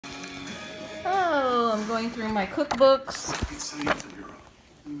I'm going through my cookbooks.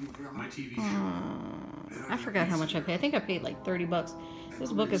 I forgot how much I paid. I think I paid like 30 bucks.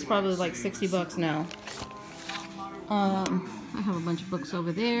 This book is probably like 60 bucks now. I have a bunch of books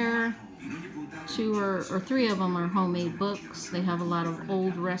over there. 2 or 3 of them are homemade books. They have a lot of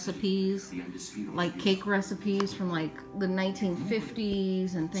old recipes, like cake recipes from like the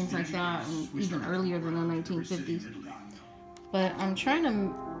 1950s and things like that, and even earlier than the 1950s. But I'm trying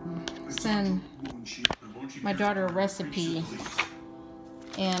to send my daughter a recipe,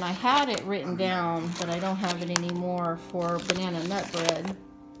 and I had it written down, but I don't have it anymore, for banana nut bread.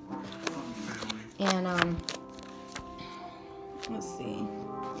 And let's see.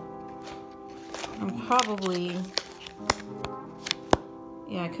 I'm probably,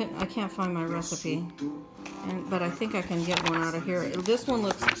 yeah, I can't find my recipe, but I think I can get one out of here. This one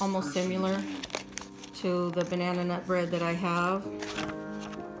looks almost similar to the banana nut bread that I have.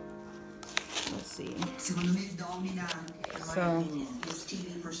 Let's see. So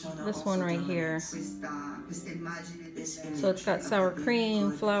this one right here. So it's got sour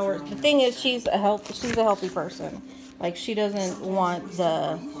cream, flour. The thing is, she's a healthy person. Like, she doesn't want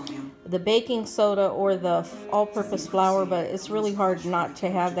the baking soda or the all-purpose flour, but it's really hard not to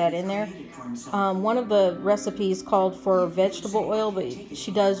have that in there. One of the recipes called for vegetable oil, but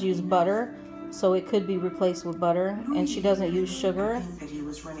she does use butter, so it could be replaced with butter, and she doesn't use sugar,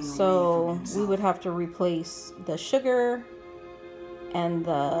 so we would have to replace the sugar and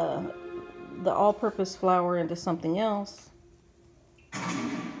the all-purpose flour into something else.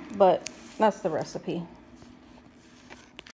 But that's the recipe.